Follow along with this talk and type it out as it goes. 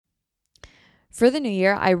For the new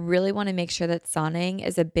year, I really want to make sure that sauning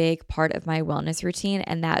is a big part of my wellness routine,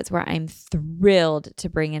 and that's where I'm thrilled to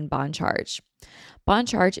bring in Bon Charge. Bon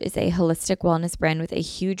Charge is a holistic wellness brand with a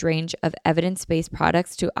huge range of evidence-based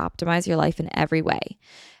products to optimize your life in every way.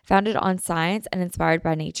 Founded on science and inspired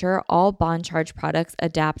by nature, all Bon Charge products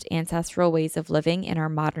adapt ancestral ways of living in our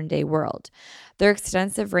modern day world. Their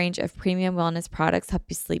extensive range of premium wellness products help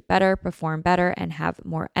you sleep better, perform better, and have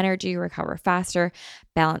more energy, recover faster,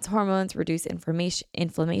 balance hormones, reduce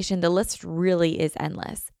inflammation. The list really is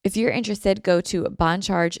endless. If you're interested, go to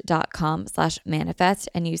boncharge.com/manifest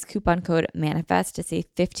and use coupon code manifest to save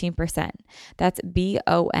 15%. That's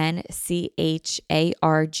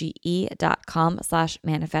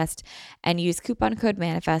BONCHARGE.com/manifest and use coupon code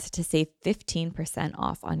manifest to save 15%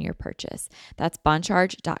 off on your purchase. That's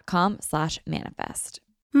boncharge.com/manifest.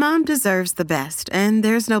 Mom deserves the best, and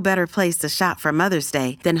there's no better place to shop for Mother's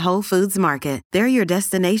Day than Whole Foods Market. They're your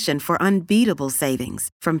destination for unbeatable savings,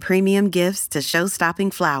 from premium gifts to show-stopping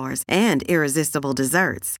flowers and irresistible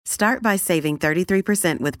desserts. Start by saving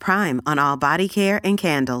 33% with Prime on all body care and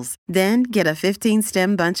candles. Then get a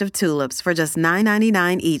 15-stem bunch of tulips for just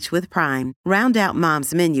 $9.99 each with Prime. Round out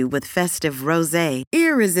Mom's menu with festive rosé,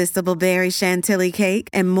 irresistible berry chantilly cake,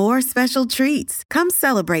 and more special treats. Come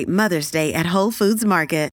celebrate Mother's Day at Whole Foods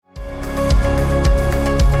Market.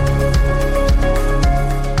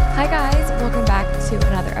 Hi guys, welcome back to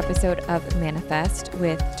another episode of Manifest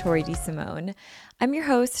with Tori DeSimone. I'm your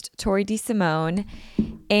host, Tori DeSimone,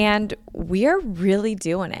 and we are really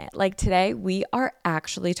doing it. Like today, we are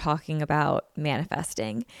actually talking about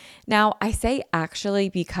manifesting. Now, I say actually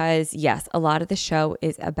because yes, a lot of the show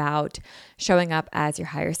is about showing up as your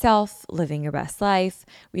higher self, living your best life.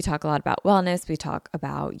 We talk a lot about wellness. We talk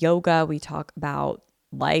about yoga. We talk about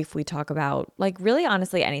life. We talk about like really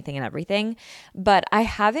honestly anything and everything, but I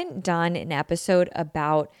haven't done an episode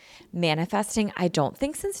about manifesting, I don't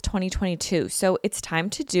think since 2022. So it's time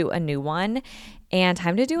to do a new one and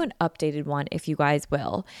time to do an updated one if you guys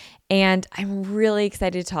will. And I'm really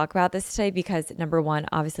excited to talk about this today because number one,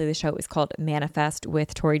 obviously the show is called Manifest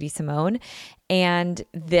with Tori DeSimone. And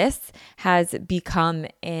this has become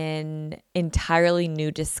an entirely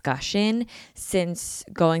new discussion since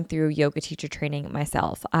going through yoga teacher training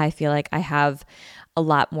myself. I feel like I have a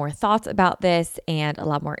lot more thoughts about this and a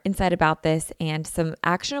lot more insight about this and some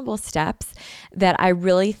actionable steps that I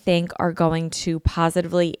really think are going to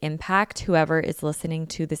positively impact whoever is listening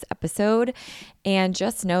to this episode. And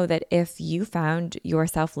just know that if you found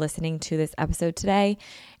yourself listening to this episode today,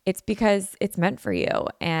 it's because it's meant for you.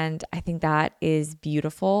 And I think that is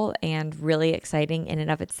beautiful and really exciting in and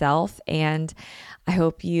of itself. And I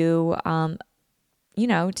hope you,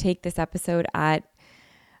 take this episode at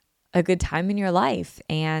a good time in your life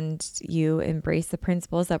and you embrace the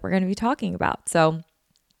principles that we're going to be talking about. So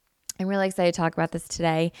I'm really excited to talk about this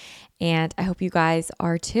today, and I hope you guys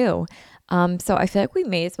are too. So I feel like we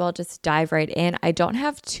may as well just dive right in. I don't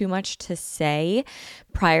have too much to say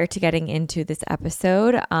prior to getting into this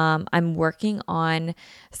episode. I'm working on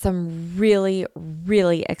some really,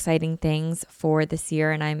 really exciting things for this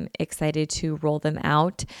year, and I'm excited to roll them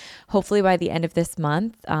out. Hopefully by the end of this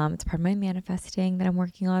month. It's part of my manifesting that I'm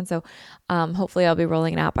working on. So hopefully I'll be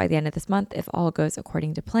rolling it out by the end of this month if all goes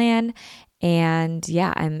according to plan. And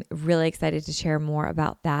yeah, I'm really excited to share more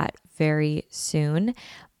about that very soon.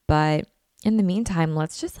 But in the meantime,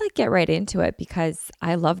 let's just get right into it because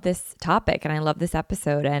I love this topic and I love this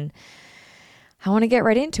episode and I want to get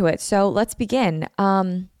right into it. So let's begin.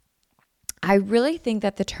 I really think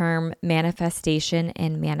that the term manifestation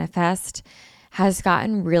and manifest has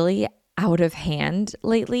gotten really out of hand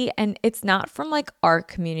lately. And it's not from our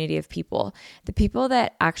community of people. The people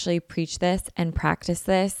that actually preach this and practice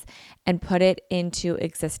this and put it into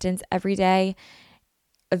existence every day,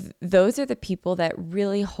 those are the people that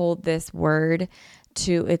really hold this word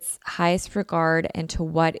to its highest regard and to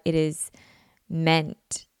what it is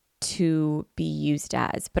meant to be used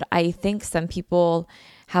as. But I think some people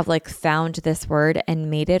have found this word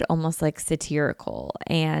and made it almost satirical,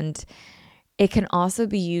 and it can also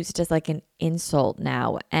be used as an insult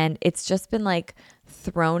now. And it's just been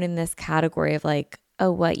thrown in this category of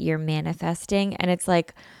oh, what, you're manifesting? And it's oh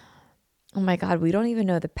my God, we don't even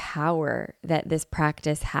know the power that this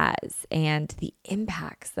practice has and the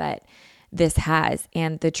impacts that this has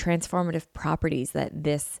and the transformative properties that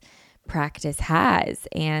this practice has.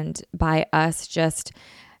 And by us just,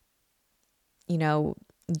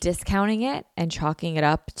 discounting it and chalking it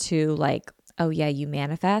up to oh yeah, you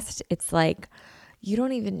manifest, it's you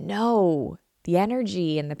don't even know the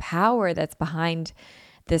energy and the power that's behind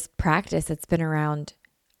this practice that's been around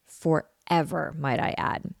forever, might I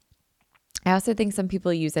add. I also think some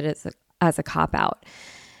people use it as as a cop-out.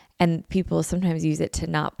 And people sometimes use it to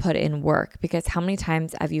not put in work, because how many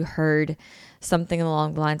times have you heard something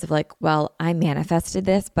along the lines of like, well, I manifested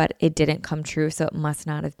this, but it didn't come true, so it must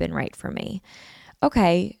not have been right for me.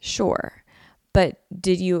 Okay, sure. But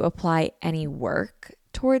did you apply any work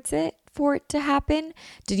towards it for it to happen?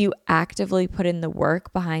 Did you actively put in the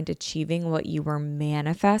work behind achieving what you were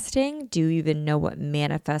manifesting? Do you even know what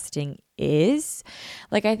manifesting is?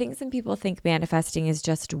 Like, I think some people think manifesting is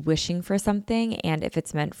just wishing for something, and if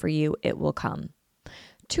it's meant for you, it will come.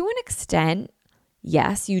 To an extent,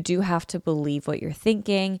 yes, you do have to believe what you're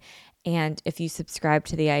thinking. And if you subscribe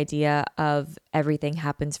to the idea of everything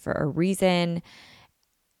happens for a reason,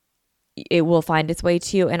 it will find its way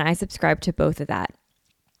to you. And I subscribe to both of that.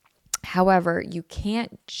 However, you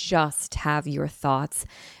can't just have your thoughts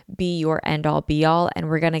be your end all be all. And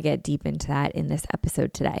we're going to get deep into that in this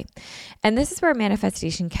episode today. And this is where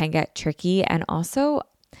manifestation can get tricky and also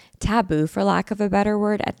taboo, for lack of a better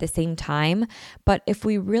word, at the same time. But if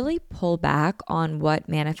we really pull back on what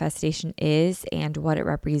manifestation is and what it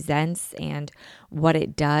represents and what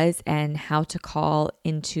it does and how to call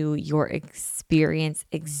into your experience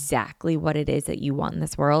exactly what it is that you want in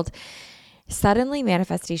this world, suddenly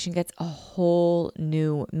manifestation gets a whole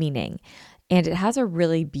new meaning. And it has a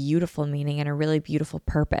really beautiful meaning and a really beautiful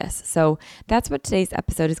purpose. So that's what today's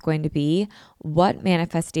episode is going to be: what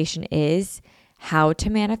manifestation is, how to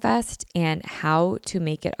manifest, and how to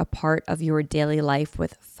make it a part of your daily life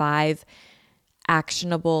with 5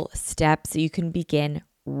 actionable steps that you can begin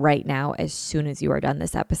right now as soon as you are done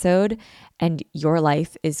this episode. And your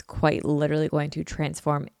life is quite literally going to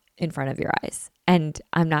transform in front of your eyes. And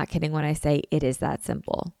I'm not kidding when I say it is that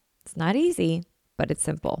simple. It's not easy, but it's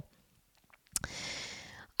simple.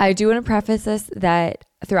 I do want to preface this that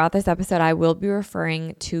throughout this episode, I will be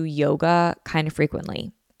referring to yoga kind of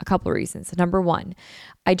frequently. A couple of reasons. Number one,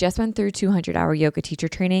 I just went through 200-hour yoga teacher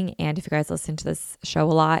training. And if you guys listen to this show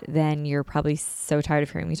a lot, then you're probably so tired of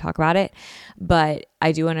hearing me talk about it. But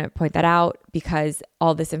I do want to point that out because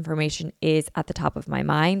all this information is at the top of my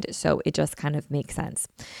mind. So it just kind of makes sense.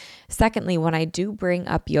 Secondly, when I do bring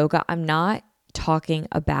up yoga, I'm not talking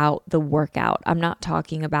about the workout. I'm not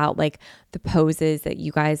talking about like the poses that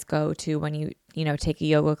you guys go to when you take a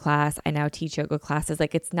yoga class. I now teach yoga classes.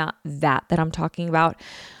 Like, it's not that I'm talking about.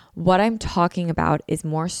 What I'm talking about is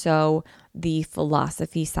more so the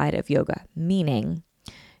philosophy side of yoga, meaning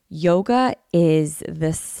yoga is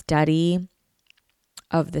the study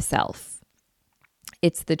of the self.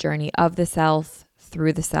 It's the journey of the self,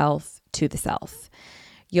 through the self, to the self.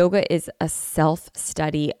 Yoga is a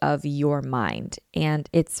self-study of your mind, and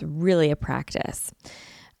it's really a practice.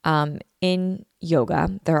 In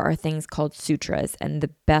yoga, there are things called sutras, and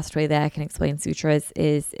the best way that I can explain sutras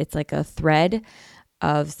is it's like a thread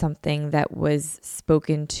of something that was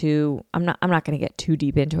spoken to. I'm not going to get too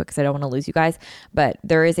deep into it because I don't want to lose you guys, but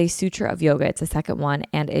there is a sutra of yoga. It's the second one,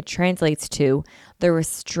 and it translates to the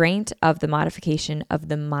restraint of the modification of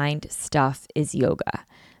the mind stuff is yoga.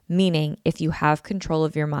 Meaning, if you have control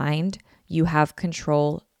of your mind, you have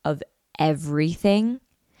control of everything.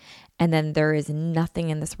 And then there is nothing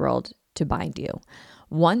in this world to bind you.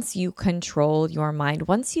 Once you control your mind,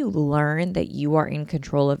 once you learn that you are in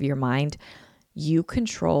control of your mind, you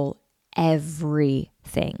control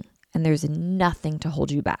everything. And there's nothing to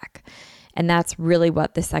hold you back. And that's really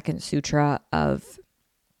what the second sutra of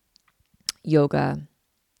yoga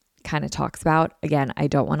kind of talks about. Again, I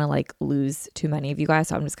don't want to lose too many of you guys,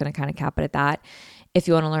 so I'm just going to kind of cap it at that. If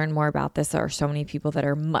you want to learn more about this, there are so many people that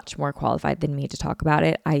are much more qualified than me to talk about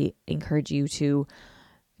it. I encourage you to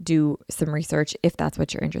do some research if that's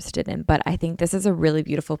what you're interested in. But I think this is a really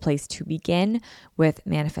beautiful place to begin with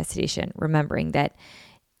manifestation, remembering that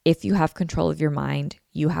if you have control of your mind,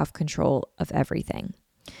 you have control of everything.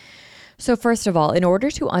 So first of all, in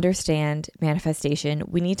order to understand manifestation,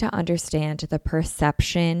 we need to understand the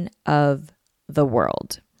perception of the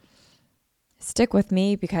world. Stick with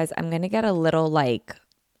me because I'm going to get a little not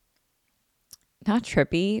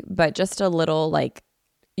trippy, but just a little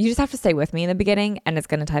you just have to stay with me in the beginning and it's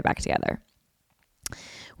going to tie back together.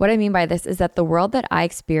 What I mean by this is that the world that I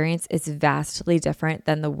experience is vastly different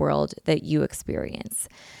than the world that you experience.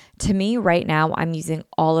 To me, right now, I'm using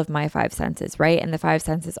all of my 5 senses, right? And the 5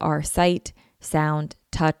 senses are sight, sound,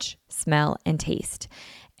 touch, smell, and taste.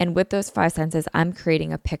 And with those 5 senses, I'm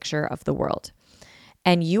creating a picture of the world.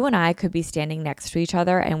 And you and I could be standing next to each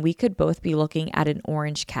other and we could both be looking at an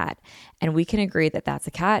orange cat. And we can agree that that's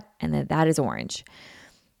a cat and that that is orange.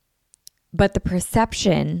 But the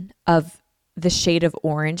perception of the shade of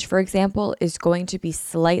orange, for example, is going to be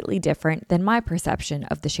slightly different than my perception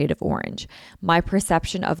of the shade of orange. My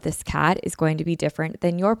perception of this cat is going to be different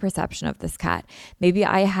than your perception of this cat. Maybe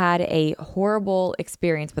I had a horrible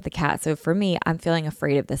experience with the cat. So for me, I'm feeling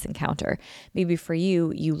afraid of this encounter. Maybe for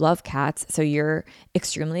you, you love cats, so you're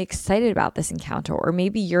extremely excited about this encounter. Or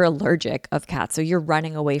maybe you're allergic of cats, so you're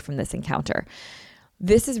running away from this encounter.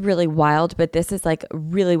 This is really wild, but this is like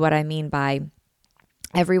really what I mean by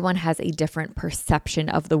everyone has a different perception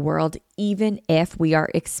of the world, even if we are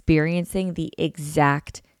experiencing the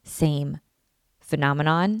exact same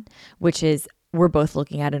phenomenon, which is we're both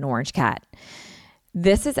looking at an orange cat.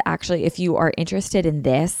 This is actually, if you are interested in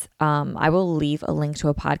this, I will leave a link to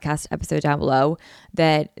a podcast episode down below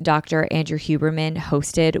that Dr. Andrew Huberman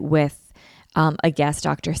hosted with a guest,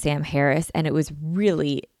 Dr. Sam Harris, and it was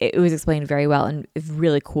explained very well and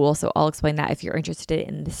really cool. So I'll explain that if you're interested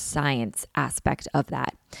in the science aspect of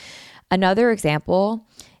that. Another example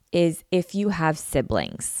is if you have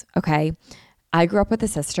siblings, okay? I grew up with a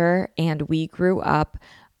sister and we grew up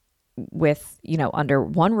with, under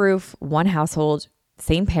one roof, one household,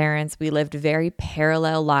 same parents. We lived very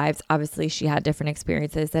parallel lives. Obviously, she had different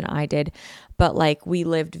experiences than I did, but we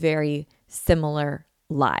lived very similar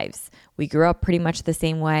lives. We grew up pretty much the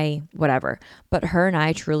same way, whatever. But her and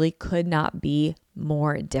I truly could not be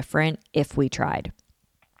more different if we tried.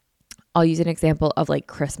 I'll use an example of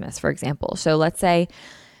Christmas, for example. So let's say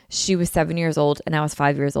she was 7 years old and I was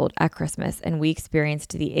 5 years old at Christmas, and we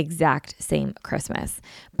experienced the exact same Christmas,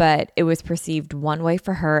 but it was perceived one way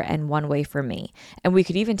for her and one way for me. And we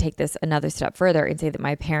could even take this another step further and say that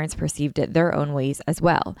my parents perceived it their own ways as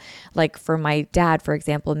well. Like for my dad, for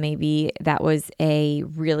example, maybe that was a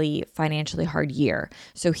really financially hard year.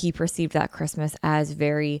 So he perceived that Christmas as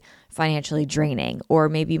very financially draining. Or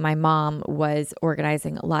maybe my mom was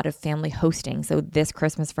organizing a lot of family hosting, so this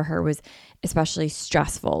Christmas for her was especially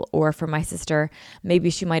stressful. Or for my sister, maybe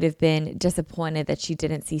she might have been disappointed that she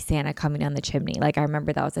didn't see Santa coming down the chimney. I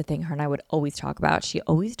remember that was a thing her and I would always talk about. She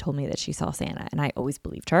always told me that she saw Santa and I always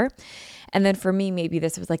believed her. And then for me, maybe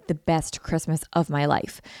this was the best Christmas of my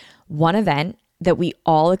life. One event that we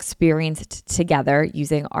all experienced together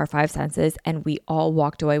using our five senses, and we all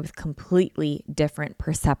walked away with completely different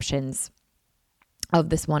perceptions of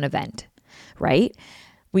this one event, right?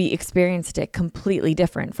 We experienced it completely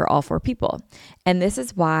different for all four people. And this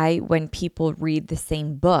is why when people read the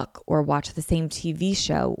same book or watch the same TV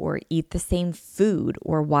show or eat the same food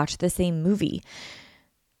or watch the same movie,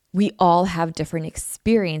 we all have different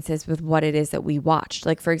experiences with what it is that we watched.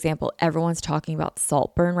 For example, everyone's talking about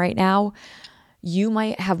Saltburn right now. You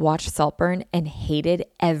might have watched Saltburn and hated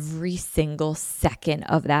every single second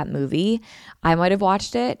of that movie. I might have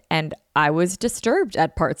watched it and I was disturbed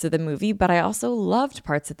at parts of the movie, but I also loved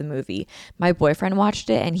parts of the movie. My boyfriend watched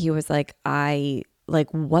it and he was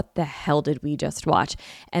what the hell did we just watch?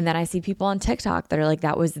 And then I see people on TikTok that are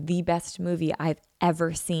that was the best movie I've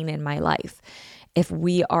ever seen in my life. If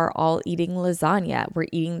we are all eating lasagna, we're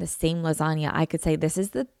eating the same lasagna. I could say, this is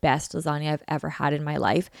the best lasagna I've ever had in my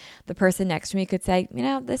life. The person next to me could say,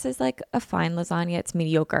 this is a fine lasagna. It's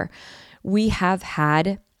mediocre. We have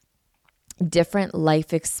had different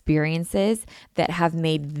life experiences that have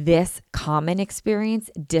made this common experience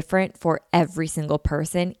different for every single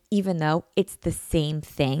person, even though it's the same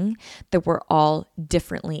thing that we're all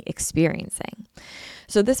differently experiencing.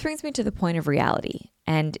 So this brings me to the point of reality,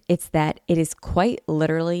 and it's that it is quite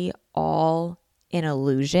literally all an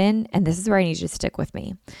illusion, and this is where I need you to stick with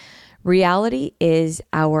me. Reality is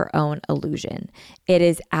our own illusion. It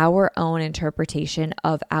is our own interpretation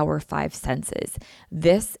of our five senses.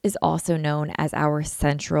 This is also known as our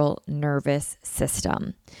central nervous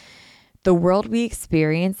system. The world we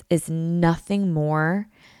experience is nothing more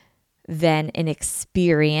than an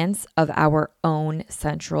experience of our own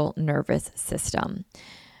central nervous system.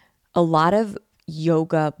 A lot of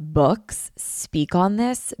yoga books speak on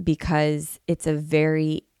this because it's a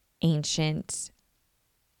very ancient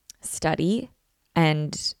study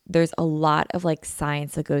and there's a lot of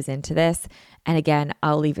science that goes into this. And again,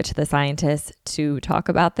 I'll leave it to the scientists to talk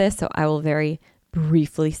about this. So I will very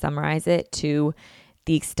briefly summarize it to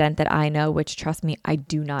the extent that I know, which trust me, I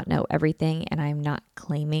do not know everything and I'm not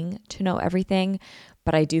claiming to know everything,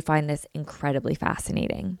 but I do find this incredibly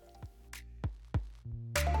fascinating.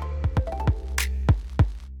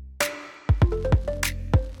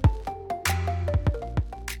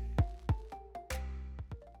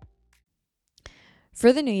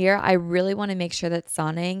 For the new year, I really want to make sure that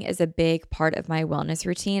sauning is a big part of my wellness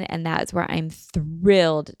routine, and that is where I'm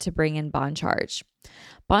thrilled to bring in Bon Charge.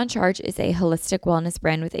 Bon Charge is a holistic wellness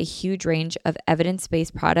brand with a huge range of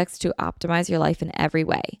evidence-based products to optimize your life in every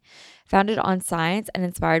way. Founded on science and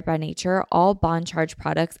inspired by nature, all Bon Charge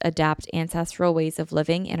products adapt ancestral ways of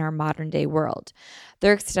living in our modern-day world.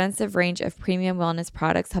 Their extensive range of premium wellness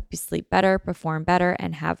products help you sleep better, perform better,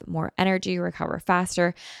 and have more energy, recover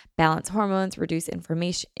faster, balance hormones, reduce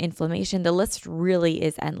inflammation. The list really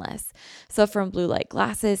is endless. So from blue light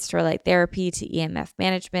glasses to light therapy to EMF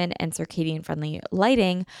management and circadian-friendly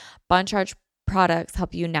lighting, Bon Charge products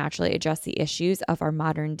help you naturally address the issues of our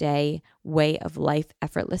modern day way of life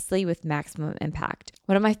effortlessly with maximum impact.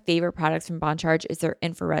 One of my favorite products from Bon Charge is their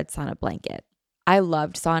infrared sauna blanket. I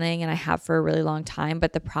loved sauning and I have for a really long time,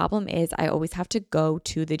 but the problem is I always have to go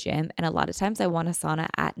to the gym, and a lot of times I want a sauna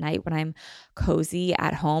at night when I'm cozy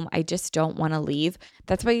at home. I just don't want to leave.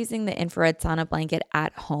 That's why using the infrared sauna blanket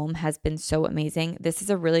at home has been so amazing. This is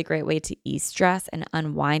a really great way to ease stress and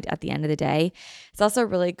unwind at the end of the day. It's also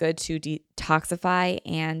really good to detoxify,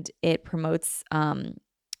 and it promotes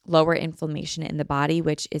lower inflammation in the body,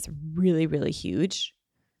 which is really, really huge.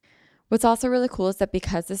 What's also really cool is that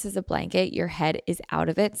because this is a blanket, your head is out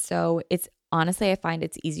of it. So it's honestly, I find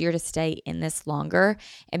it's easier to stay in this longer.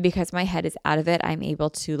 And because my head is out of it, I'm able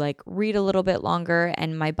to read a little bit longer,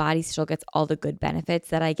 and my body still gets all the good benefits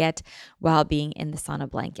that I get while being in the sauna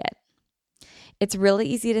blanket. It's really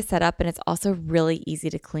easy to set up, and it's also really easy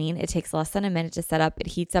to clean. It takes less than a minute to set up. It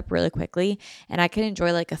heats up really quickly, and I can enjoy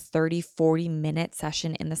a 30-40 minute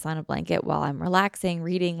session in the sauna blanket while I'm relaxing,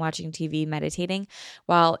 reading, watching TV, meditating.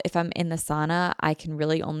 While if I'm in the sauna, I can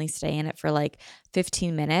really only stay in it for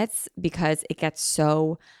 15 minutes because it gets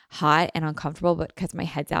so hot and uncomfortable, but because my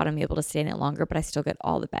head's out, I'm able to stay in it longer, but I still get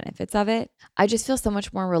all the benefits of it. I just feel so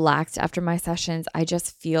much more relaxed after my sessions. I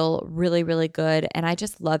just feel really, really good, and I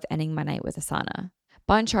just love ending my night with a sauna.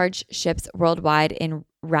 Bon Charge ships worldwide in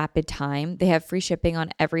rapid time. They have free shipping on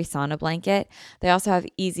every sauna blanket. They also have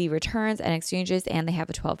easy returns and exchanges, and they have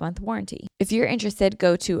a 12-month warranty. If you're interested,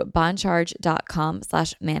 go to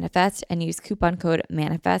boncharge.com/manifest and use coupon code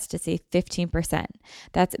manifest to save 15%.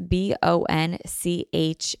 That's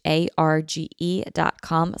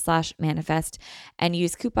BONCHARGE.com/manifest and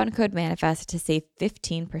use coupon code manifest to save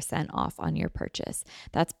 15% off on your purchase.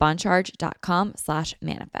 That's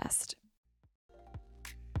boncharge.com/manifest.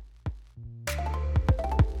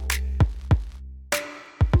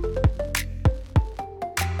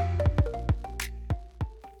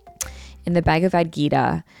 In the Bhagavad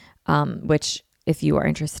Gita, which if you are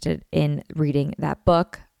interested in reading that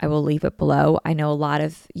book, I will leave it below. I know a lot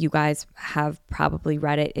of you guys have probably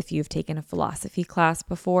read it if you've taken a philosophy class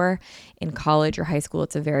before in college or high school.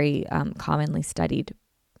 It's a very commonly studied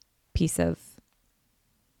piece of,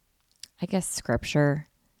 scripture.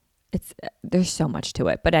 There's so much to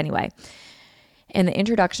it. But anyway, in the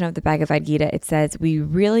introduction of the Bhagavad Gita, it says, we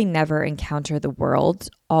really never encounter the world.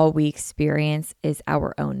 All we experience is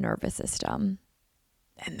our own nervous system.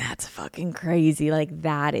 And that's fucking crazy.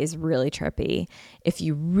 That is really trippy if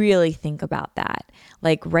you really think about that.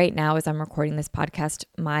 Right now, as I'm recording this podcast,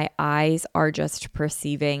 my eyes are just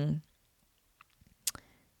perceiving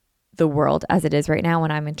the world as it is right now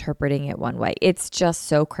when I'm interpreting it one way. It's just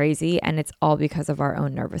so crazy, and it's all because of our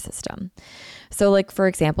own nervous system. So for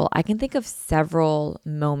example, I can think of several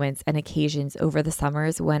moments and occasions over the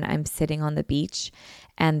summers when I'm sitting on the beach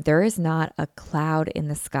and there is not a cloud in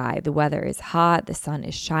the sky. The weather is hot, the sun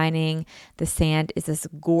is shining, the sand is this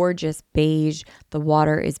gorgeous beige, the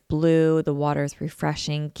water is blue, the water is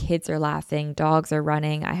refreshing, kids are laughing, dogs are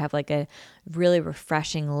running. I have a really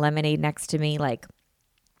refreshing lemonade next to me.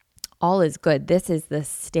 All is good. This is the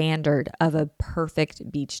standard of a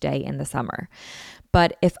perfect beach day in the summer.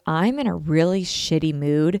 But if I'm in a really shitty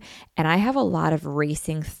mood and I have a lot of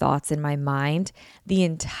racing thoughts in my mind, the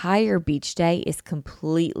entire beach day is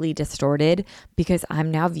completely distorted because I'm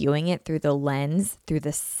now viewing it through the lens, through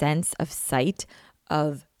the sense of sight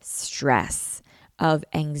of stress, of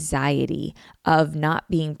anxiety, of not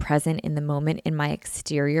being present in the moment in my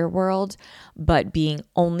exterior world, but being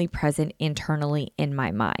only present internally in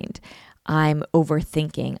my mind. I'm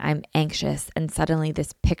overthinking, I'm anxious, and suddenly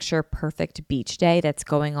this picture perfect beach day that's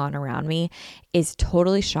going on around me is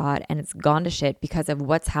totally shot and it's gone to shit because of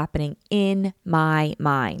what's happening in my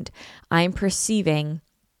mind. I'm perceiving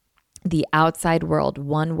the outside world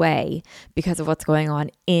one way because of what's going on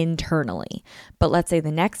internally. But let's say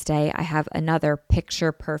the next day I have another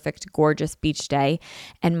picture perfect, gorgeous beach day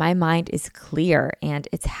and my mind is clear and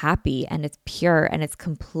it's happy and it's pure and it's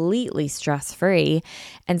completely stress-free.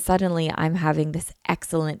 And suddenly I'm having this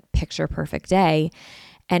excellent picture perfect day.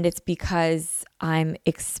 And it's because I'm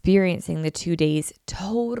experiencing the 2 days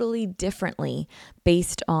totally differently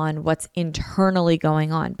based on what's internally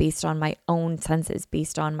going on, based on my own senses,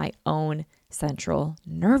 based on my own central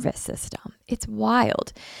nervous system. It's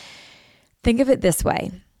wild. Think of it this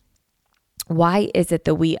way. Why is it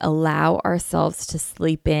that we allow ourselves to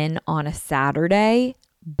sleep in on a Saturday,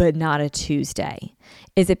 but not a Tuesday?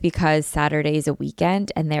 Is it because Saturday is a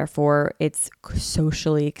weekend and therefore it's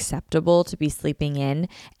socially acceptable to be sleeping in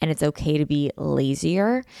and it's okay to be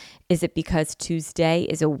lazier? Is it because Tuesday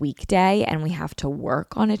is a weekday and we have to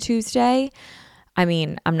work on a Tuesday? I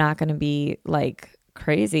mean, I'm not going to be like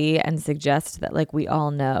crazy and suggest that like we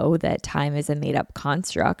all know that time is a made up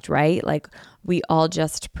construct, right? Like we all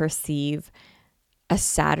just perceive a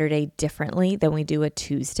Saturday differently than we do a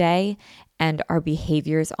Tuesday, and our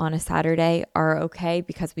behaviors on a Saturday are okay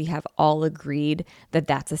because we have all agreed that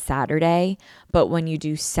that's a Saturday. But when you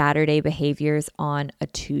do Saturday behaviors on a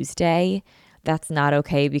Tuesday, that's not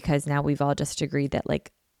okay because now we've all just agreed that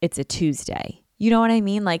like it's a Tuesday. You know what I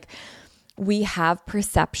mean? Like we have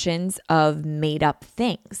perceptions of made up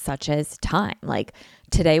things such as time. Like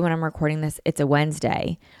today when I'm recording this, it's a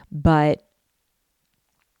Wednesday, but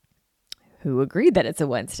who agreed that it's a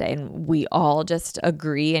Wednesday? And we all just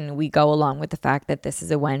agree and we go along with the fact that this is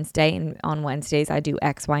a Wednesday, and on Wednesdays I do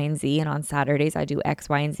X, Y, and Z, and on Saturdays I do X,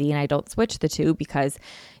 Y, and Z, and I don't switch the two because,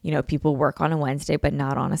 you know, people work on a Wednesday but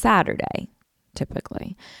not on a Saturday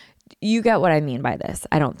typically. You get what I mean by this.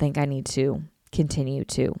 I don't think I need to continue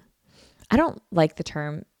to. I don't like the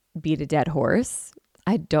term beat a dead horse.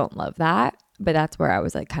 I don't love that. But that's where I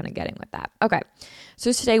was like kind of getting with that. Okay.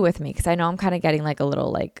 So stay with me because I know I'm kind of getting like a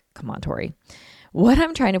little like, come on, Tori. What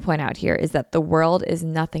I'm trying to point out here is that the world is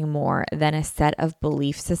nothing more than a set of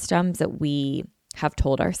belief systems that we have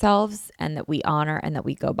told ourselves and that we honor and that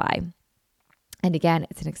we go by. And again,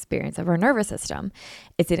 it's an experience of our nervous system.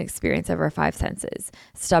 It's an experience of our five senses.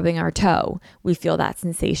 Stubbing our toe, we feel that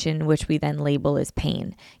sensation, which we then label as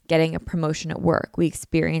pain. Getting a promotion at work, we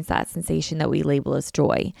experience that sensation that we label as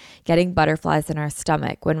joy. Getting butterflies in our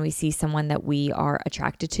stomach when we see someone that we are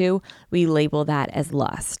attracted to, we label that as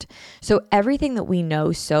lust. So everything that we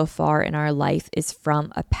know so far in our life is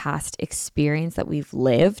from a past experience that we've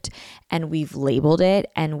lived, and we've labeled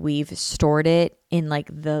it and we've stored it in like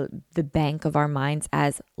the bank of our minds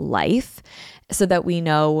as life so that we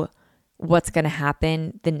know what's going to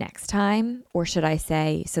happen the next time, or should I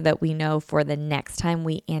say, so that we know for the next time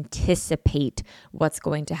we anticipate what's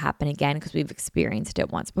going to happen again because we've experienced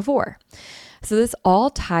it once before. So this all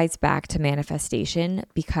ties back to manifestation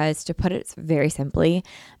because, to put it very simply,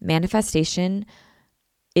 manifestation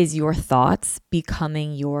is your thoughts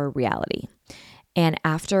becoming your reality. And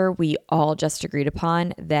after we all just agreed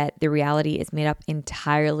upon that the reality is made up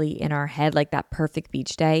entirely in our head, like that perfect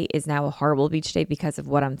beach day is now a horrible beach day because of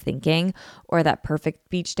what I'm thinking, or that perfect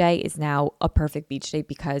beach day is now a perfect beach day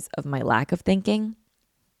because of my lack of thinking.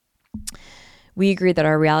 We agreed that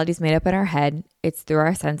our reality is made up in our head. It's through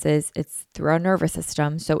our senses. It's through our nervous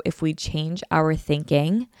system. So if we change our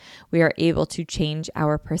thinking, we are able to change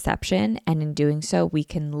our perception. And in doing so, we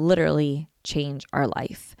can literally change our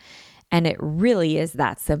life. And it really is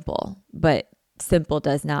that simple, but simple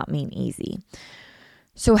does not mean easy.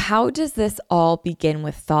 So how does this all begin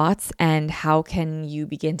with thoughts, and how can you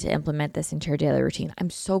begin to implement this into your daily routine? I'm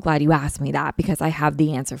so glad you asked me that because I have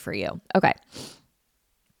the answer for you. Okay.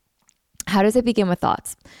 How does it begin with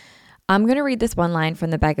thoughts? I'm going to read this one line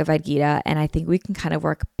from the Bhagavad Gita, and I think we can kind of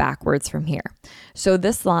work backwards from here. So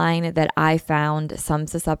this line that I found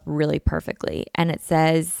sums this up really perfectly, and it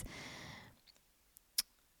says,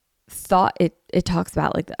 thought, it talks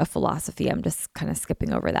about like a philosophy. I'm just kind of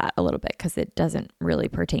skipping over that a little bit because it doesn't really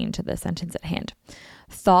pertain to the sentence at hand.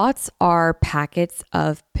 Thoughts are packets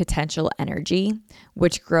of potential energy,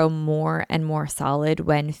 which grow more and more solid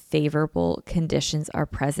when favorable conditions are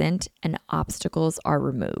present and obstacles are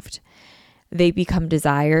removed. They become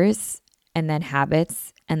desires, and then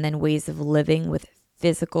habits, and then ways of living with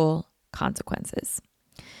physical consequences.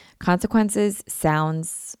 Consequences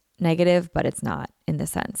sounds negative, but it's not in the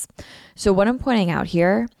sense. So what I'm pointing out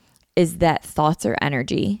here is that thoughts are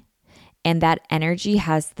energy, and that energy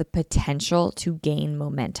has the potential to gain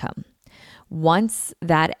momentum. Once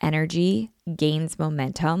that energy gains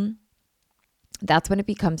momentum, that's when it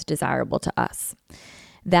becomes desirable to us.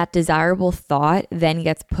 That desirable thought then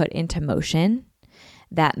gets put into motion.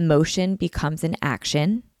 That motion becomes an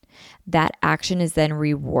action. That action is then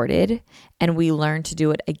rewarded, and we learn to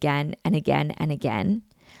do it again and again and again,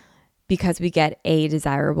 because we get a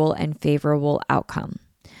desirable and favorable outcome.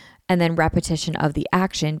 And then repetition of the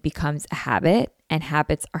action becomes a habit, and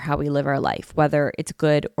habits are how we live our life, whether it's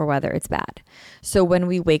good or whether it's bad. So when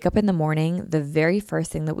we wake up in the morning, the very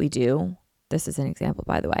first thing that we do, this is an example,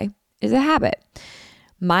 by the way, is a habit.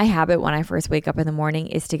 My habit when I first wake up in the morning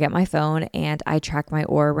is to get my phone and I track my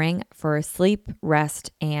Oura Ring for sleep,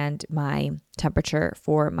 rest, and my temperature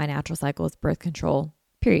for my natural cycles, birth control,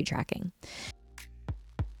 period tracking.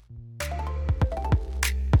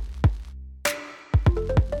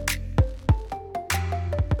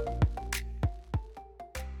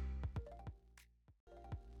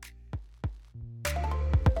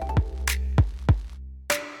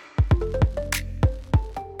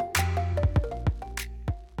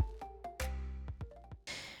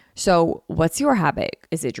 So what's your habit?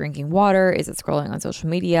 Is it drinking water? Is it scrolling on social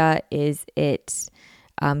media? Is it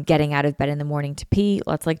getting out of bed in the morning to pee?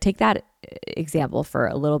 Let's take that example for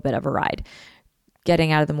a little bit of a ride.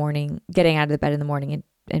 Getting out of the bed in the morning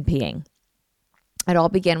and peeing. It all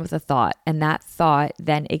began with a thought, and that thought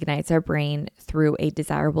then ignites our brain through a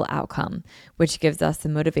desirable outcome, which gives us the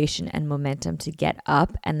motivation and momentum to get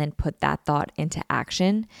up and then put that thought into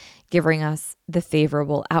action, giving us the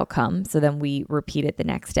favorable outcome. So then we repeat it the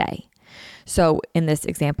next day. So in this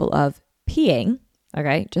example of peeing,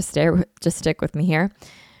 okay, just stick with me here.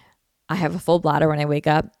 I have a full bladder when I wake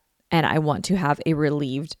up and I want to have a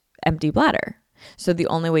relieved empty bladder. So the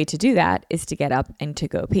only way to do that is to get up and to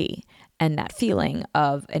go pee. And that feeling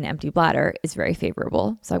of an empty bladder is very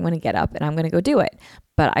favorable. So I'm going to get up and I'm going to go do it.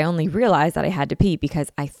 But I only realized that I had to pee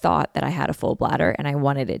because I thought that I had a full bladder and I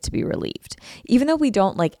wanted it to be relieved. Even though we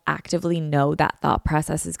don't actively know that thought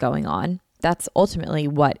process is going on, that's ultimately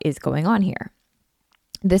what is going on here.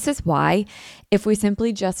 This is why if we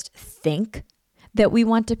simply just think that we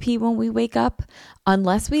want to pee when we wake up,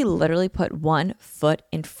 unless we literally put one foot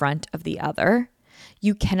in front of the other,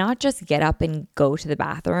 you cannot just get up and go to the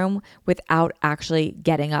bathroom without actually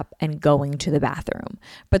getting up and going to the bathroom.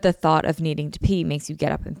 But the thought of needing to pee makes you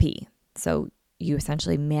get up and pee. So you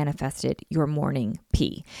essentially manifested your morning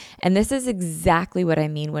pee. And this is exactly what I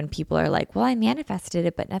mean when people are like, well, I manifested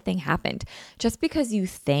it, but nothing happened. Just because you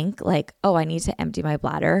think oh, I need to empty my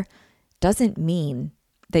bladder doesn't mean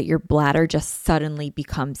that your bladder just suddenly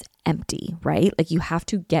becomes empty, right? You have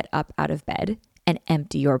to get up out of bed and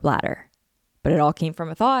empty your bladder. But it all came from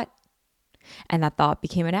a thought, and that thought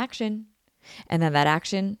became an action, and then that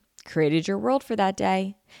action created your world for that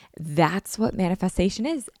day. That's what manifestation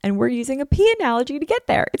is, and we're using a pee analogy to get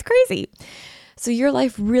there. It's crazy. So your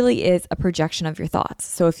life really is a projection of your thoughts.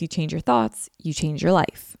 So if you change your thoughts, you change your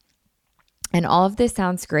life. And all of this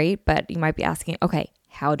sounds great, but you might be asking, okay,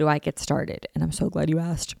 how do I get started? And I'm so glad you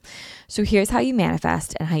asked. So here's how you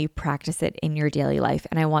manifest and how you practice it in your daily life.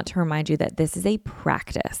 And I want to remind you that this is a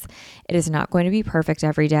practice. It is not going to be perfect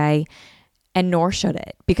every day, and nor should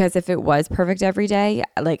it. Because if it was perfect every day,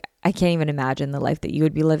 I can't even imagine the life that you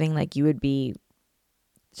would be living. It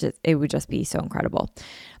would just be so incredible.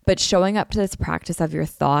 But showing up to this practice of your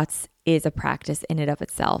thoughts is a practice in and of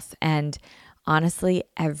itself. And honestly,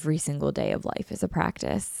 every single day of life is a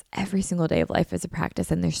practice. Every single day of life is a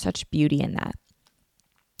practice, and there's such beauty in that.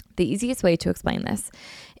 The easiest way to explain this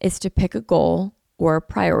is to pick a goal or a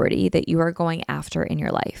priority that you are going after in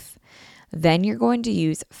your life. Then you're going to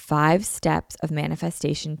use 5 steps of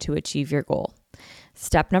manifestation to achieve your goal.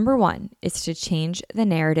 Step number 1 is to change the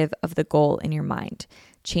narrative of the goal in your mind.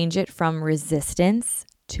 Change it from resistance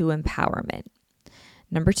to empowerment.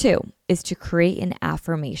 Number 2 is to create an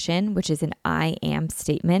affirmation, which is an I am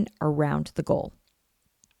statement around the goal.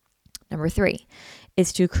 Number 3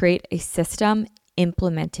 is to create a system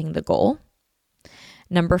implementing the goal.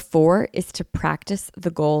 Number 4 is to practice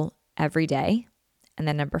the goal every day. And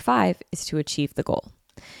then number 5 is to achieve the goal.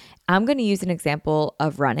 I'm going to use an example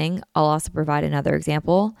of running. I'll also provide another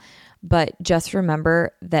example, but just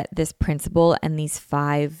remember that this principle and these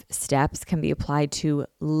 5 steps can be applied to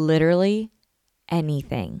literally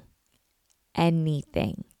anything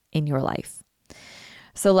in your life.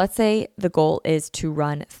 So let's say the goal is to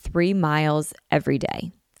run 3 miles every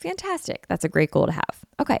day. Fantastic. That's a great goal to have.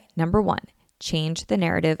 Okay, number 1, change the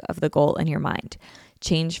narrative of the goal in your mind.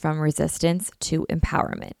 Change from resistance to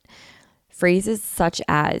empowerment. Phrases such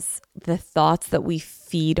as the thoughts that we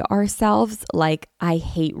feed ourselves, like I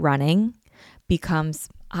hate running, becomes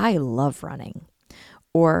I love running.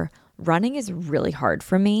 Or running is really hard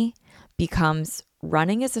for me, becomes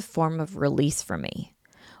running is a form of release for me.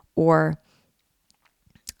 Or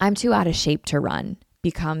I'm too out of shape to run,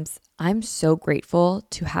 becomes I'm so grateful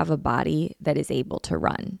to have a body that is able to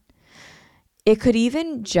run. It could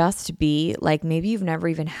even just be maybe you've never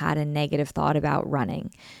even had a negative thought about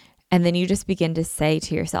running. And then you just begin to say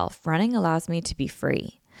to yourself, running allows me to be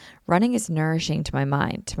free. Running is nourishing to my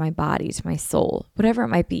mind, to my body, to my soul, whatever it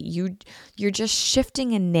might be. You're just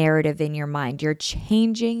shifting a narrative in your mind. You're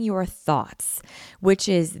changing your thoughts, which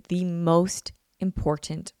is the most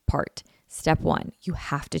important part. Step 1, you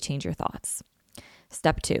have to change your thoughts.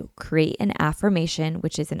 Step 2, create an affirmation,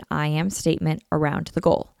 which is an I am statement around the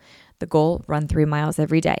goal. The goal, run 3 miles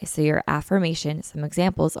every day. So your affirmation, some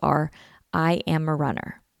examples are, I am a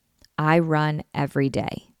runner. I run every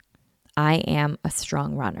day. I am a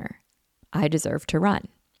strong runner. I deserve to run.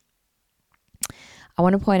 I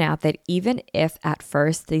want to point out that even if at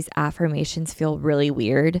first these affirmations feel really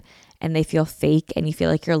weird and they feel fake and you feel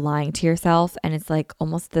like you're lying to yourself and it's like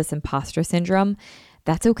almost this imposter syndrome,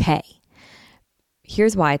 that's okay.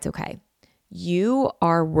 Here's why it's okay. You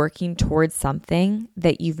are working towards something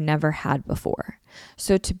that you've never had before.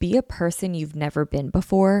 So to be a person you've never been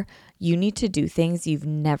before, you need to do things you've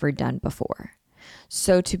never done before.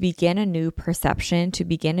 So to begin a new perception, to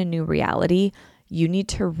begin a new reality, you need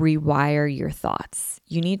to rewire your thoughts.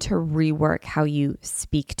 You need to rework how you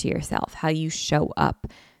speak to yourself, how you show up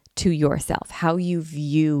to yourself, how you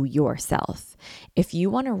view yourself. If you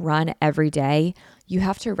want to run every day, you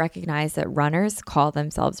have to recognize that runners call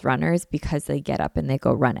themselves runners because they get up and they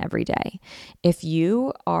go run every day. If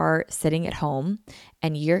you are sitting at home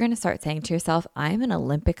and you're going to start saying to yourself, I'm an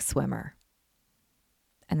Olympic swimmer,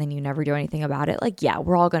 and then you never do anything about it, like, yeah,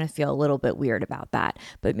 we're all going to feel a little bit weird about that.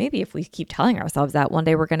 But maybe if we keep telling ourselves that, one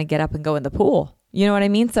day we're going to get up and go in the pool. You know what I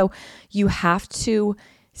mean? So you have to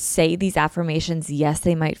say these affirmations. Yes,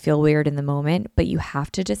 they might feel weird in the moment, but you have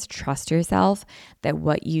to just trust yourself that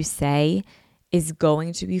what you say is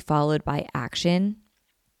going to be followed by action.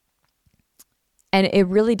 And it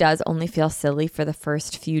really does only feel silly for the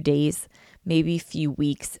first few days, maybe few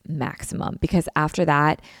weeks maximum, because after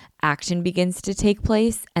that, action begins to take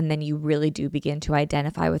place, and then you really do begin to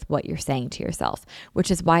identify with what you're saying to yourself,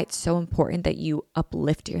 which is why it's so important that you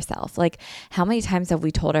uplift yourself. Like, how many times have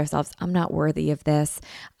we told ourselves, I'm not worthy of this.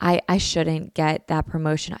 I shouldn't get that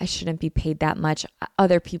promotion. I shouldn't be paid that much.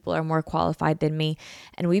 Other people are more qualified than me.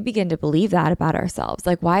 And we begin to believe that about ourselves.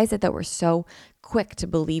 Like, why is it that we're so quick to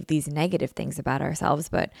believe these negative things about ourselves,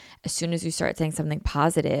 but as soon as we start saying something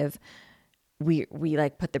positive, we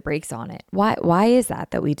like put the brakes on it? Why is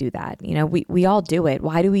that we do that? You know, we all do it.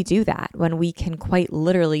 Why do we do that when we can quite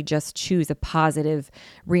literally just choose a positive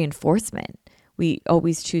reinforcement? We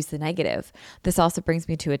always choose the negative. This also brings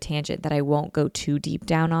me to a tangent that I won't go too deep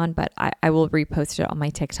down on, but I will repost it on my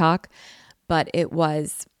TikTok. But it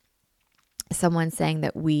was someone saying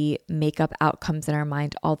that we make up outcomes in our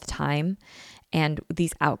mind all the time. And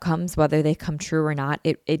these outcomes, whether they come true or not,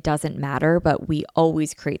 it doesn't matter, but we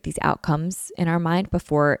always create these outcomes in our mind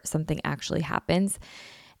before something actually happens.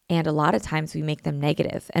 And a lot of times we make them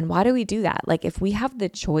negative. And why do we do that? Like, if we have the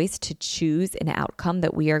choice to choose an outcome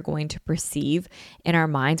that we are going to perceive in our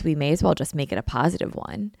minds, we may as well just make it a positive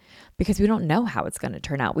one, because we don't know how it's going to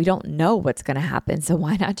turn out. We don't know what's going to happen. So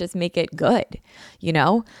why not just make it good? You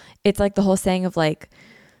know, it's like the whole saying of like,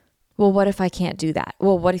 well, what if I can't do that?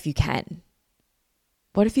 Well, what if you can?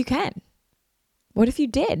 What if you can? What if you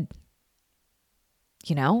did?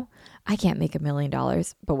 You know, I can't make $1 million,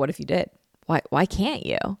 but what if you did? Why can't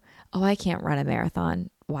you? Oh, I can't run a marathon.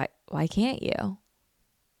 Why can't you?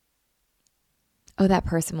 Oh, that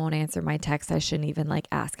person won't answer my text. I shouldn't even like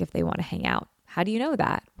ask if they want to hang out. How do you know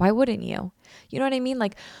that? Why wouldn't you? You know what I mean?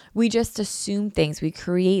 Like, we just assume things. We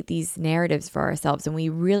create these narratives for ourselves and we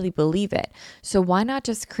really believe it. So why not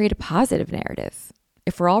just create a positive narrative?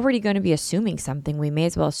 If we're already going to be assuming something, we may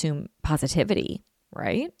as well assume positivity,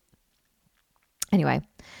 right? Anyway,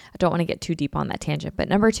 I don't want to get too deep on that tangent, but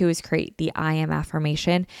number 2 is create the I am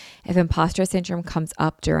affirmation. If imposter syndrome comes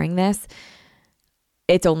up during this,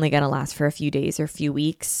 it's only going to last for a few days or a few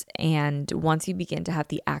weeks. And once you begin to have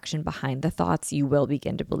the action behind the thoughts, you will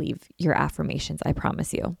begin to believe your affirmations, I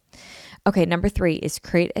promise you. Okay, number 3 is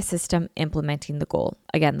create a system implementing the goal.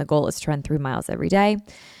 Again, the goal is to run 3 miles every day.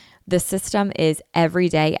 The system is every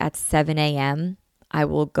day at 7 a.m., I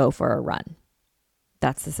will go for a run.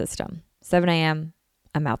 That's the system. 7 a.m.,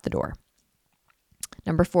 I'm out the door.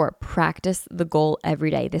 Number 4, practice the goal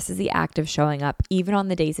every day. This is the act of showing up even on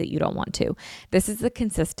the days that you don't want to. This is the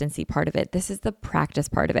consistency part of it. This is the practice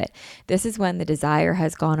part of it. This is when the desire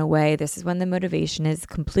has gone away. This is when the motivation is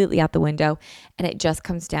completely out the window. And it just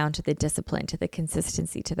comes down to the discipline, to the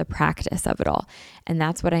consistency, to the practice of it all. And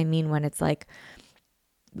that's what I mean when it's like,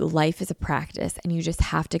 life is a practice and you just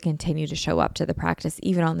have to continue to show up to the practice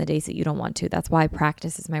even on the days that you don't want to. That's why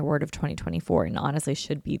practice is my word of 2024 and honestly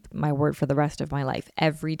should be my word for the rest of my life.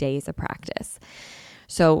 Every day is a practice.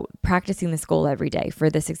 So practicing this goal every day. For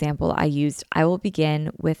this example, I will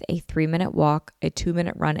begin with a 3-minute walk, a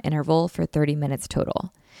 2-minute run interval for 30 minutes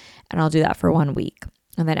total. And I'll do that for 1 week.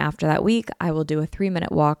 And then after that week, I will do a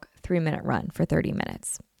 3-minute walk, 3-minute run for 30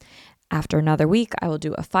 minutes. After another week, I will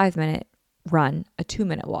do a 5-minute run, a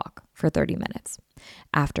 2-minute walk for 30 minutes.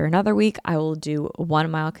 After another week, I will do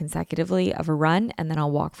 1 mile consecutively of a run, and then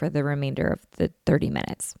I'll walk for the remainder of the 30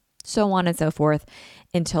 minutes. So on and so forth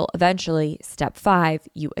until eventually step 5,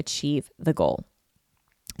 you achieve the goal.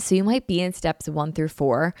 So you might be in steps 1 through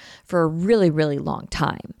 4 for a really, really long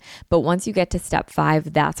time. But once you get to step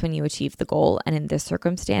 5, that's when you achieve the goal. And in this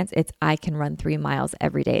circumstance, it's I can run 3 miles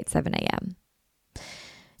every day at 7 a.m.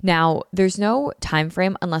 Now, there's no time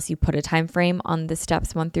frame unless you put a time frame on the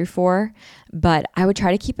steps 1 through 4, but I would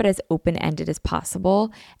try to keep it as open-ended as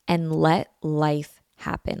possible and let life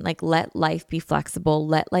happen. Like, let life be flexible,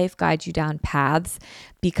 let life guide you down paths,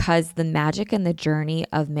 because the magic and the journey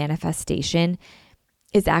of manifestation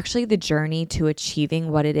is actually the journey to achieving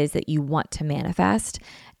what it is that you want to manifest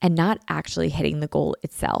and not actually hitting the goal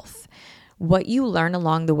itself. What you learn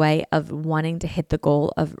along the way of wanting to hit the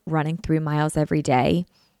goal of running 3 miles every day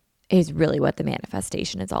is really what the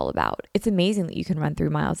manifestation is all about. It's amazing that you can run 3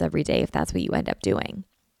 miles every day if that's what you end up doing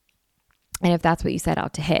and if that's what you set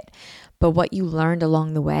out to hit. But what you learned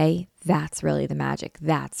along the way, that's really the magic.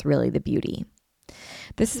 That's really the beauty.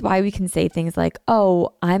 This is why we can say things like,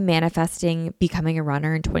 oh, I'm manifesting becoming a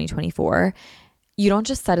runner in 2024. You don't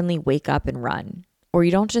just suddenly wake up and run, or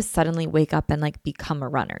you don't just suddenly wake up and like become a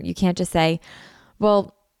runner. You can't just say,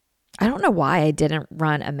 well, I don't know why I didn't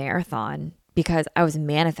run a marathon because I was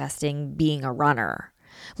manifesting being a runner.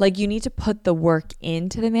 Like, you need to put the work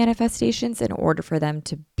into the manifestations in order for them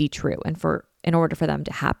to be true and in order for them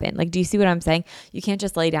to happen. Like, do you see what I'm saying? You can't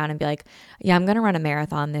just lay down and be like, yeah, I'm going to run a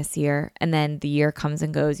marathon this year. And then the year comes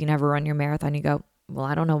and goes. You never run your marathon. You go, well,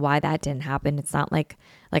 I don't know why that didn't happen. It's not like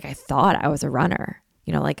I thought I was a runner.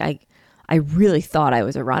 You know, like I really thought I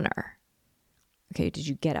was a runner. Okay, did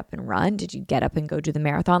you get up and run? Did you get up and go do the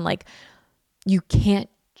marathon? Like, you can't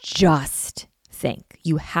just think.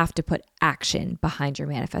 You have to put action behind your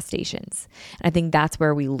manifestations. And I think that's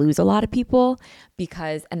where we lose a lot of people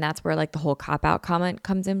and that's where like the whole cop-out comment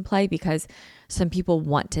comes in play, because some people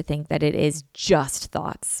want to think that it is just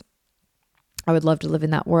thoughts. I would love to live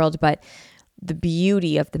in that world, but the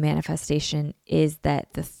beauty of the manifestation is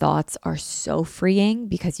that the thoughts are so freeing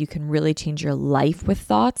because you can really change your life with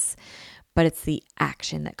thoughts, but it's the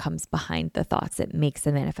action that comes behind the thoughts that makes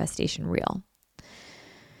the manifestation real.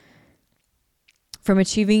 From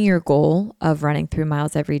achieving your goal of running 3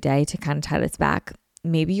 miles every day, to kind of tie this back,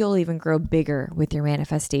 maybe you'll even grow bigger with your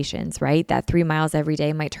manifestations, right? That 3 miles every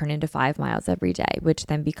day might turn into 5 miles every day, which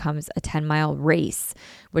then becomes a 10-mile race,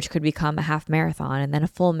 which could become a half marathon and then a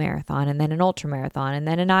full marathon and then an ultra marathon and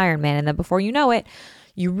then an Ironman. And then before you know it,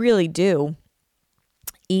 you really do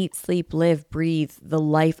eat, sleep, live, breathe the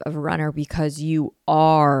life of a runner because you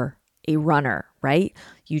are a runner, right?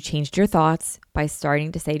 You changed your thoughts by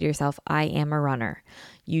starting to say to yourself, I am a runner.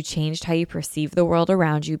 You changed how you perceive the world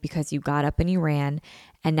around you because you got up and you ran,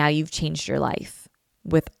 and now you've changed your life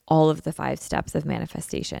with all of the 5 steps of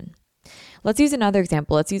manifestation. Let's use another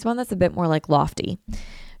example. Let's use one that's a bit more like lofty.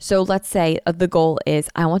 So let's say the goal is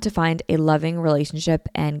I want to find a loving relationship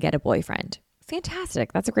and get a boyfriend.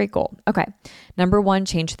 Fantastic. That's a great goal. Okay. Number 1,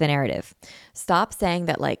 change the narrative. Stop saying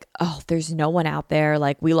that like, oh, there's no one out there.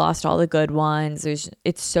 Like, we lost all the good ones.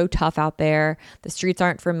 It's so tough out there. The streets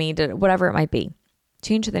aren't for me, whatever it might be.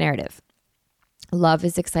 Change the narrative. Love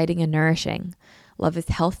is exciting and nourishing. Love is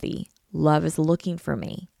healthy. Love is looking for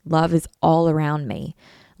me. Love is all around me.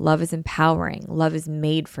 Love is empowering. Love is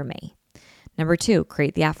made for me. Number 2,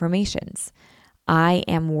 create the affirmations. I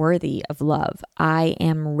am worthy of love. I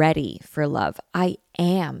am ready for love. I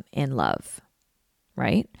am in love,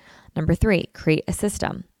 right? Number 3, create a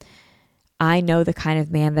system. I know the kind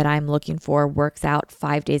of man that I'm looking for works out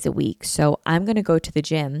 5 days a week. So I'm going to go to the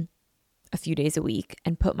gym a few days a week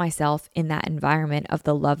and put myself in that environment of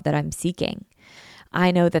the love that I'm seeking.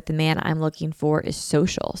 I know that the man I'm looking for is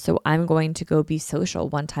social. So I'm going to go be social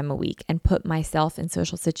 1 time a week and put myself in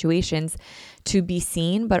social situations to be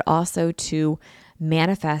seen, but also to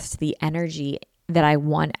manifest the energy that I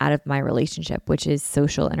want out of my relationship, which is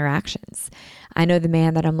social interactions. I know the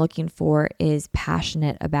man that I'm looking for is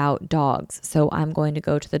passionate about dogs. So I'm going to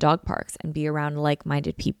go to the dog parks and be around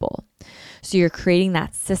like-minded people. So you're creating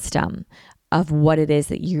that system of what it is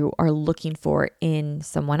that you are looking for in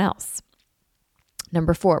someone else.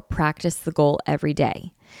 Number 4, practice the goal every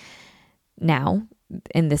day. Now,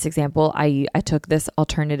 in this example, I took this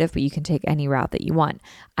alternative, but you can take any route that you want.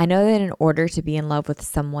 I know that in order to be in love with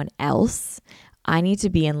someone else, I need to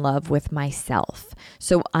be in love with myself.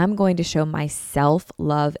 So I'm going to show myself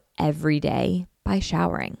love every day by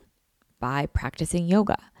showering, by practicing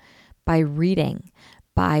yoga, by reading,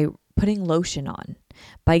 by putting lotion on,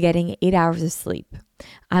 by getting 8 hours of sleep.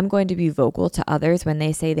 I'm going to be vocal to others when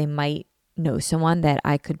they say they might know someone that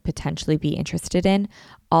I could potentially be interested in.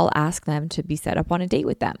 I'll ask them to be set up on a date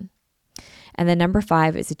with them. And then number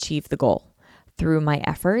 5 is achieve the goal. Through my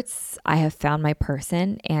efforts, I have found my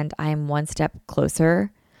person, and I am one step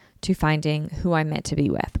closer to finding who I'm meant to be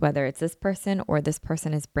with, whether it's this person or this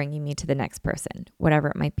person is bringing me to the next person, whatever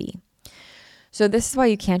it might be. So this is why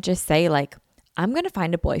you can't just say like, I'm going to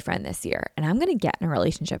find a boyfriend this year and I'm going to get in a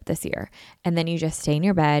relationship this year. And then you just stay in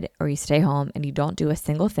your bed or you stay home and you don't do a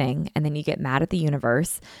single thing. And then you get mad at the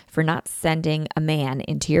universe for not sending a man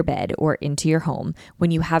into your bed or into your home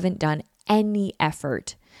when you haven't done any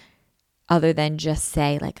effort other than just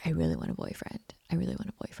say like, I really want a boyfriend. I really want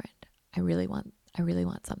a boyfriend. I really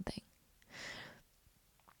want something.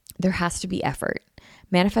 There has to be effort.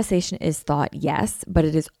 Manifestation is thought, yes, but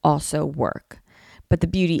it is also work. But the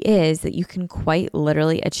beauty is that you can quite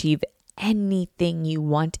literally achieve anything you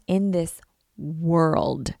want in this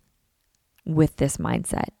world with this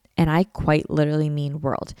mindset. And I quite literally mean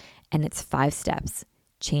world. And it's 5 steps.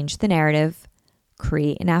 Change the narrative,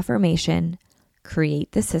 create an affirmation,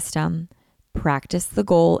 create the system, practice the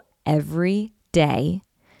goal every day,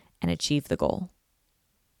 and achieve the goal.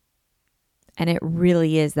 And it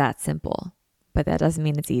really is that simple. But that doesn't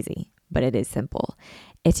mean it's easy, but it is simple.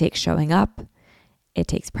 It takes showing up. It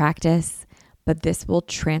takes practice, but this will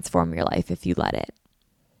transform your life if you let it.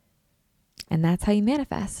 And that's how you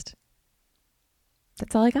manifest.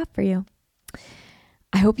 That's all I got for you.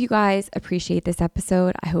 I hope you guys appreciate this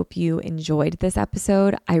episode. I hope you enjoyed this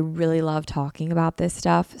episode. I really love talking about this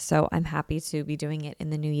stuff, so I'm happy to be doing it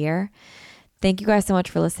in the new year. Thank you guys so much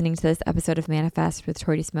for listening to this episode of Manifest with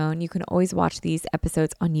Tori Simone. You can always watch these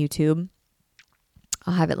episodes on YouTube.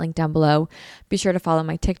 I'll have it linked down below. Be sure to follow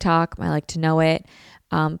my TikTok, my Like to Know It.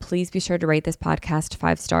 Please be sure to rate this podcast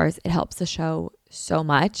 5 stars. It helps the show so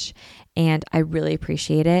much, and I really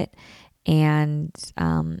appreciate it. And,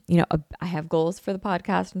 I have goals for the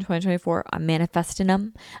podcast in 2024. I'm manifesting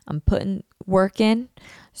them. I'm putting work in.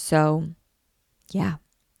 So, yeah.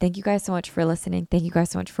 Thank you guys so much for listening. Thank you guys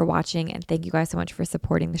so much for watching. And thank you guys so much for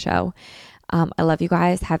supporting the show. I love you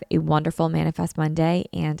guys. Have a wonderful Manifest Monday,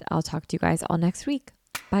 and I'll talk to you guys all next week.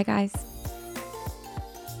 Bye, guys.